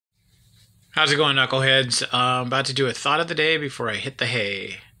How's it going, knuckleheads? I'm about to do a thought of the day before I hit the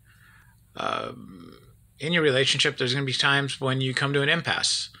hay. In your relationship, there's going to be times when you come to an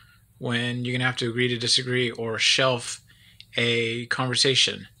impasse, when you're going to have to agree to disagree or shelf a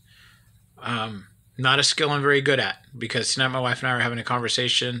conversation. Not a skill I'm very good at, because tonight my wife and I are having a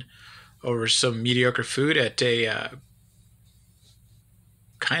conversation over some mediocre food at a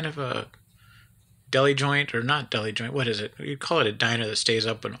kind of a deli joint, or not deli joint. What is it? You'd call it a diner that stays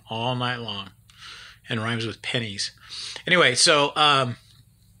open all night long and rhymes with pennies. Anyway, so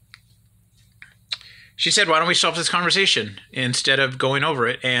she said, "Why don't we shelf this conversation instead of going over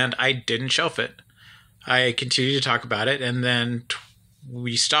it?" And I didn't shelf it. I continued to talk about it, and then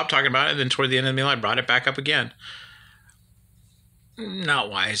we stopped talking about it. And then toward the end of the meal, I brought it back up again. Not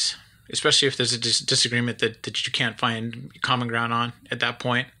wise, especially if there's a disagreement that you can't find common ground on at that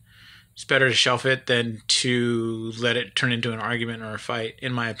point. It's better to shelf it than to let it turn into an argument or a fight,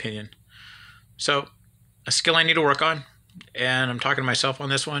 in my opinion. So, a skill I need to work on, and I'm talking to myself on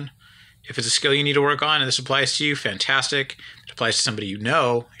this one. If it's a skill you need to work on and this applies to you, fantastic. If it applies to somebody you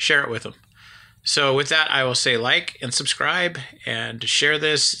know, share it with them. So with that, I will say like and subscribe and share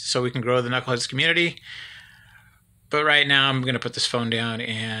this so we can grow the Knuckleheads community. But right now, I'm going to put this phone down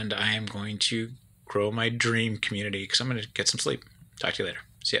and I am going to grow my dream community because I'm going to get some sleep. Talk to you later.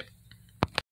 See ya.